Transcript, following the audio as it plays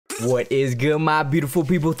What is good, my beautiful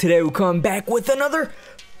people? Today we come back with another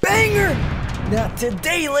banger. Now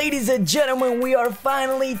today, ladies and gentlemen, we are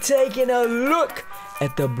finally taking a look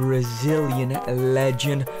at the Brazilian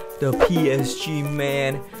legend, the PSG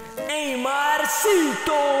man, Neymar.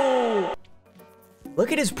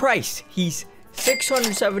 Look at his price. He's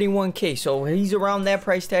 671k, so he's around that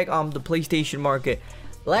price tag on the PlayStation market.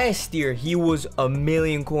 Last year, he was a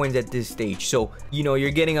million coins at this stage. So, you know,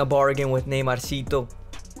 you're getting a bargain with Neymarcito.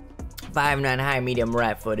 5'9" high, medium,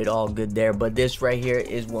 right-footed, all good there. But this right here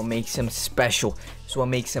is what makes him special. It's what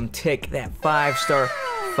makes him tick that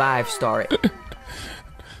 5-star.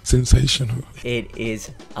 Sensational. It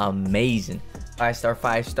is amazing.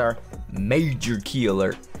 5-star, major key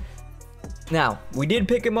alert. Now, we did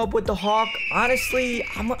pick him up with the Hawk. Honestly,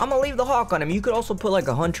 I'm gonna leave the Hawk on him. You could also put like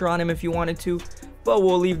a Hunter on him if you wanted to, but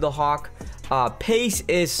we'll leave the Hawk. Pace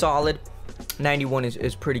is solid. 91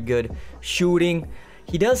 is pretty good. Shooting,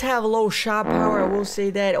 he does have low shot power. I will say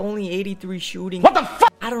that. Only 83 shooting. What the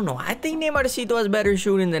fuck? I don't know. I think Neymarcito has better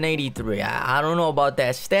shooting than 83. I don't know about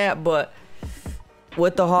that stat, but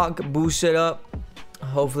with the Hawk, boost it up.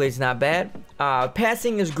 Hopefully it's not bad.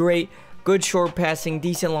 Passing is great. Good short passing,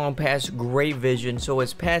 decent long pass, great vision. So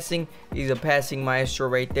his passing, he's a passing maestro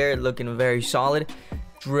right there, looking very solid.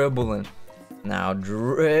 Dribbling. Now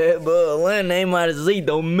dribbling,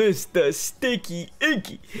 Neymarcito, Mr. Sticky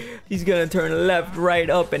Icky. He's gonna turn left, right,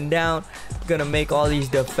 up, and down. Gonna make all these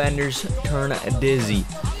defenders turn dizzy.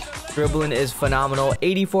 Dribbling is phenomenal.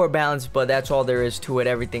 84 balance, but that's all there is to it.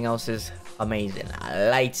 Everything else is amazing.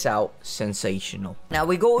 Lights out, sensational. Now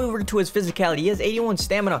we go over to his physicality. He has 81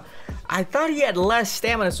 stamina. I thought he had less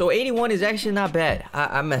stamina, so 81 is actually not bad.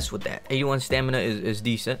 I mess with that. 81 stamina is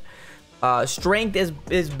decent. Strength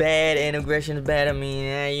is bad, and aggression is bad. I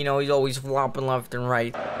mean, you know, he's always flopping left and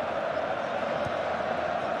right.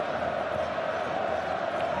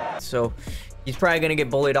 So he's probably gonna get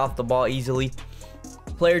bullied off the ball easily.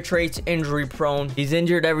 Player traits, injury prone. He's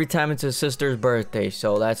injured every time it's his sister's birthday,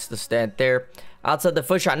 so that's the stat there. Outside the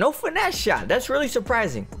foot shot, no finesse shot. That's really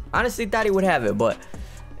surprising. Honestly thought he would have it, but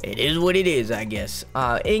it is what it is, I guess.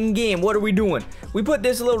 In game, what are we doing? We put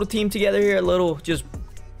this little team together here, just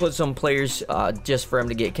put some players just for him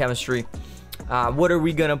to get chemistry. What are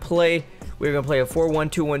we gonna play? We're gonna play a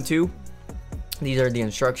 4-1-2-1-2. These are the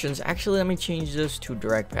instructions. Actually, let me change this to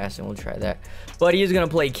direct passing. We'll try that. But he is going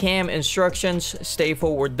to play cam instructions. Stay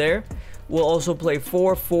forward there. We'll also play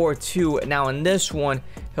 4-4-2. Now, in this one,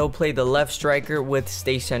 he'll play the left striker with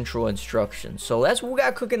stay central instructions. So, that's what we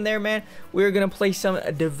got cooking there, man. We're going to play some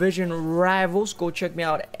division rivals. Go check me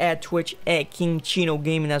out at Twitch at King Chino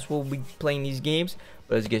Gaming. That's where we'll be playing these games.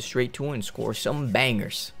 But let's get straight to it and score some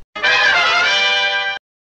bangers.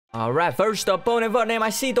 Alright, first opponent for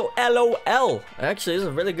Neymarcito, LOL. Actually, this is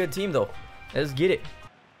a really good team, though. Let's get it.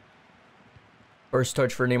 First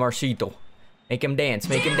touch for Neymarcito. Make him dance,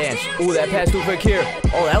 make him dance. Oh, that pass too quick here.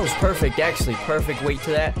 Oh, that was perfect, actually. Perfect weight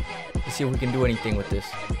to that. Let's see if we can do anything with this.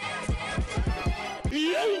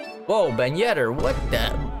 Whoa, Ben Yedder. What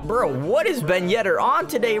the? Bro, what is Ben Yedder on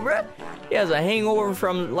today, bro? He has a hangover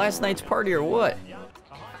from last night's party or what?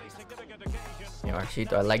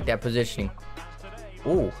 Neymarcito, I like that positioning.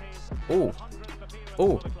 Oh, oh,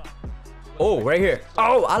 oh, oh, right here.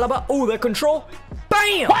 Oh, Alaba. Oh, that control.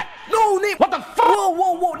 Bam! What? No, Neymar. What the fuck?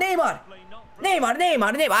 Whoa, Neymar.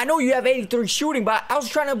 I know you have 83 shooting, but I was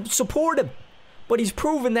trying to support him. But he's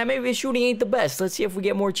proven that maybe his shooting ain't the best. Let's see if we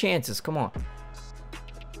get more chances. Come on.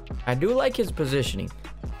 I do like his positioning.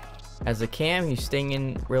 As a cam, he's staying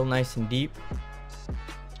in real nice and deep.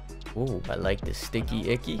 Oh, I like the sticky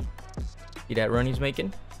icky. See that run he's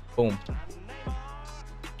making? Boom.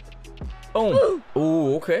 Boom.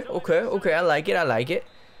 Oh, okay. I like it.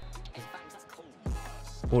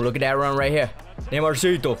 Oh, look at that run right here.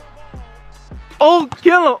 Neymarcito. Oh,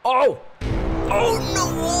 kill him. Oh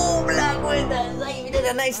no. Black with that. He did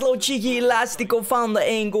a nice little cheeky elastico. Found the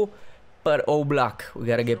angle. But Oblak. We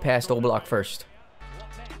got to get past Oblak first.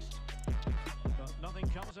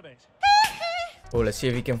 Oh, let's see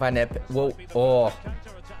if he can find that. Whoa. Oh.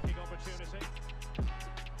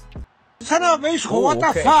 What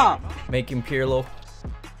the fuck? Making Pirlo.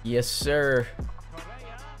 Yes, sir.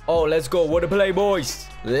 Oh, let's go. What a play, boys.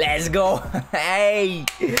 Let's go. Hey.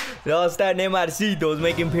 Lost that Neymarcito is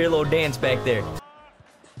making Pirlo dance back there.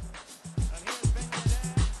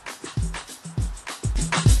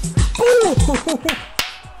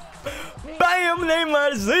 Bam,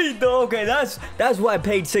 Neymarcito. Okay, that's what I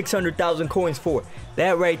paid 600,000 coins for.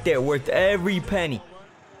 That right there, worth every penny.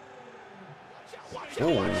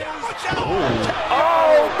 Oh,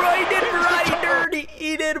 bro,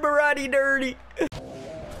 he did Barati dirty.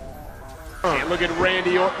 And look at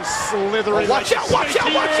Randy Orton slithering. Oh, watch out, watch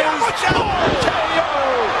out, watch out, watch out!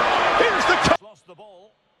 KO! Here's the cut. Lost the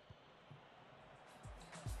ball.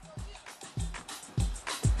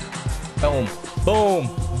 Boom, boom,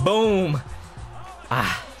 boom.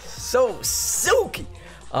 Ah, so silky.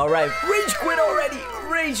 All right, rage quit already.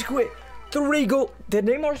 Rage quit. 3 goals. Did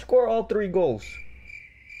Neymar score all 3 goals?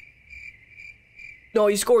 No,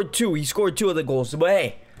 he scored 2. He scored 2 of the goals. But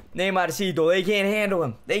hey, Neymarcito, they can't handle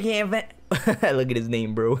him. They can't. Look at his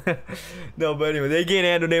name, bro. No, but anyway, they can't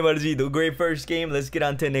handle Neymarcito. Great first game. Let's get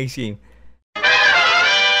on to the next game.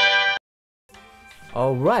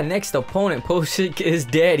 All right, next opponent, Posik is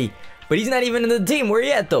daddy. But he's not even in the team. Where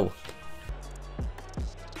he at, though?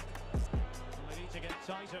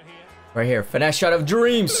 Right here. Finesse shot of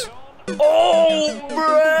dreams. Oh,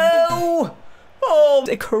 bro. Oh,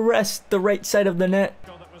 they caressed the right side of the net.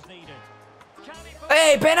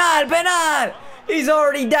 Hey, penal, penal. He's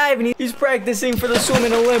already diving. He's practicing for the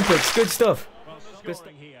swimming Olympics. Good stuff. Good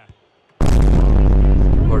stuff.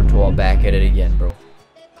 Courtois back at it again, bro.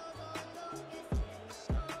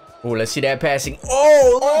 Oh, let's see that passing. Oh,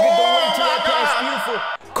 look at the way to that pass.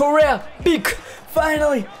 Beautiful. Correa, beat.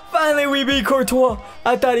 Finally we beat Courtois.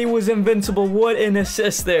 I thought he was invincible. What an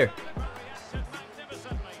assist there.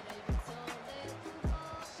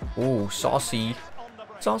 Oh, saucy.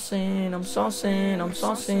 Saucing, I'm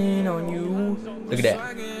saucing on you. Look at that.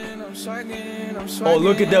 Oh,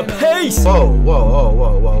 look at the pace. Whoa, whoa, whoa,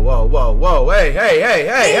 whoa, whoa, whoa, whoa, whoa. Hey, hey, hey,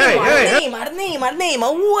 hey, hey, hey.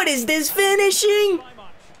 Neymar. What is this finishing?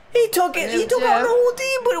 He took it. He took out the whole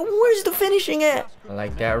team, but where's the finishing at? I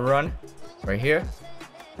like that run. Right here.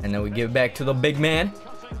 And then we give it back to the big man.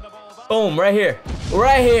 Boom, right here.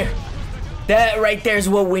 Right here. That right there is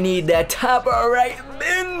what we need. That top right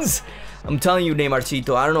bins. I'm telling you,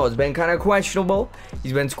 Neymarcito, I don't know. It's been kind of questionable.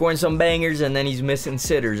 He's been scoring some bangers, and then he's missing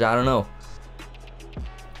sitters. I don't know.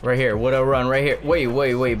 Right here. What a run right here. Wait.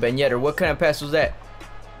 Ben Yedder, what kind of pass was that?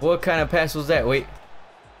 What kind of pass was that? Wait.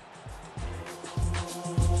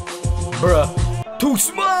 Bruh. Too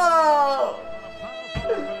small.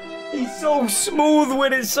 He's so smooth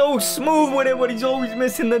with it. But he's always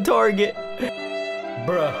missing the target.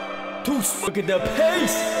 Bruh. Too smooth. Look at the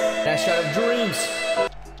pace. That shot of dreams.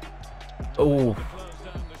 Oh.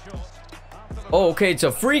 Oh, okay, it's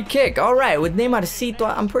a free kick. All right, with Neymarcito,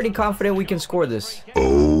 I'm pretty confident we can score this.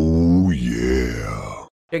 Oh, yeah.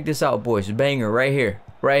 Check this out, boys. Banger right here.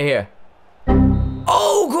 Right here.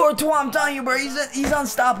 Oh, Courtois, I'm telling you, bro. He's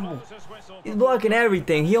unstoppable. He's blocking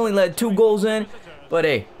everything. He only let 2 goals in. But,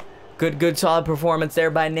 hey, good, solid performance there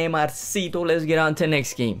by Neymarcito. Let's get on to the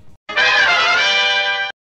next game.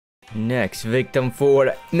 Next victim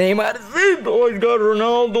for Neymarcito. He's got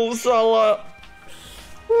Ronaldo, Salah.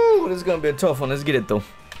 Ooh, this is gonna be a tough one. Let's get it though.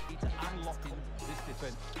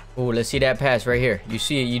 Oh, let's see that pass right here. You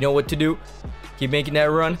see it. You know what to do. Keep making that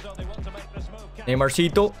run.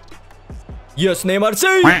 Neymarcito. Yes,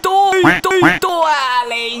 Neymarcito.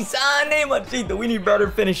 Neymarcito. We need better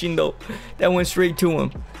finishing though. That went straight to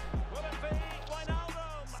him.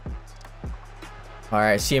 All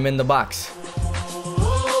right, see him in the box.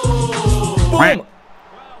 Boom!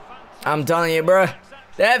 I'm telling you, bro.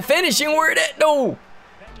 That finishing, where that though?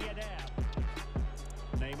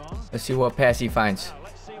 Let's see what pass he finds.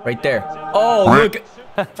 Right there. Oh, look.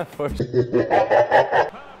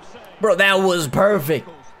 Bro, that was perfect.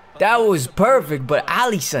 That was perfect, but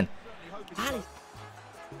Alisson.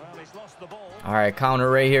 All right,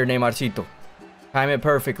 counter right here, Neymarcito. Time it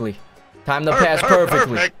perfectly. Time the pass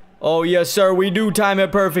perfectly. Oh, yes, sir. We do time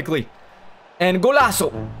it perfectly. And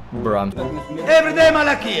golazo. Bro, Everyday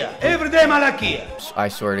Malakia. Everyday Malakia. I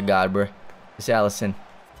swear to God, bro. It's Alisson.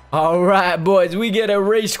 All right, boys. We get a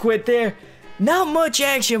race quit there. Not much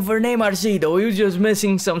action for Neymarcito. He was just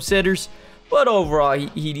missing some sitters. But overall,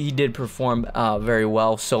 he did perform very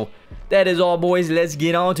well. So that is all, boys. Let's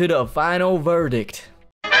get on to the final verdict.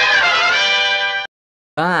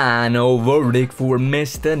 Final verdict for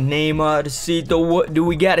Mr. Neymarcito. What do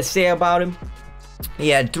we got to say about him? He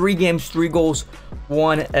had 3 games, 3 goals,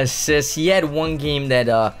 1 assist. He had 1 game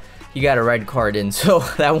that he got a red card in, so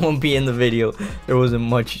that won't be in the video. There wasn't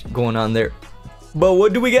much going on there. But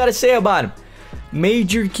what do we got to say about him?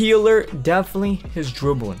 Major killer, definitely his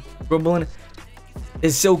dribbling. Dribbling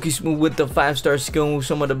is silky smooth with the 5-star skill move.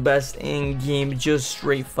 Some of the best in game, just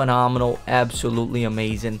straight phenomenal, absolutely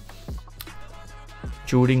amazing.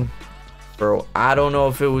 Shooting, bro, I don't know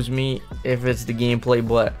if it was me, if it's the gameplay,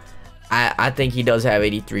 but I think he does have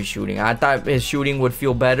 83 shooting. I thought his shooting would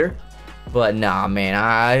feel better, but nah,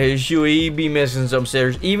 man. His shoot, he'd be missing some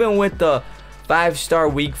sitters. Even with the 5-star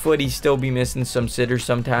weak foot, he'd still be missing some sitters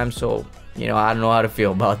sometimes. So, you know, I don't know how to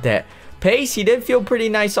feel about that. pace, he did feel pretty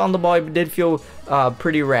nice on the ball. He did feel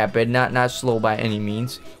pretty rapid, not slow by any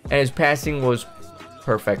means. And his passing was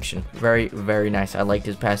perfection. Very, very nice. I liked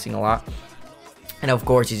his passing a lot. And of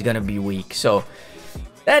course, he's gonna be weak. So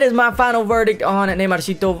that is my final verdict on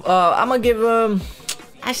Neymarcito. I'm gonna give him,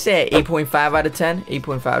 I say 8.5 out of 10.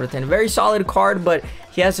 8.5 out of 10. Very solid card, but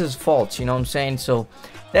he has his faults, you know what I'm saying? So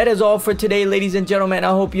that is all for today, ladies and gentlemen.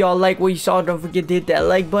 I hope y'all like what you saw. Don't forget to hit that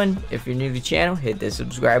like button. If you're new to the channel, hit the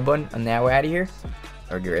subscribe button. And now we're out of here.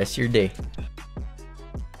 Have a good rest of your day.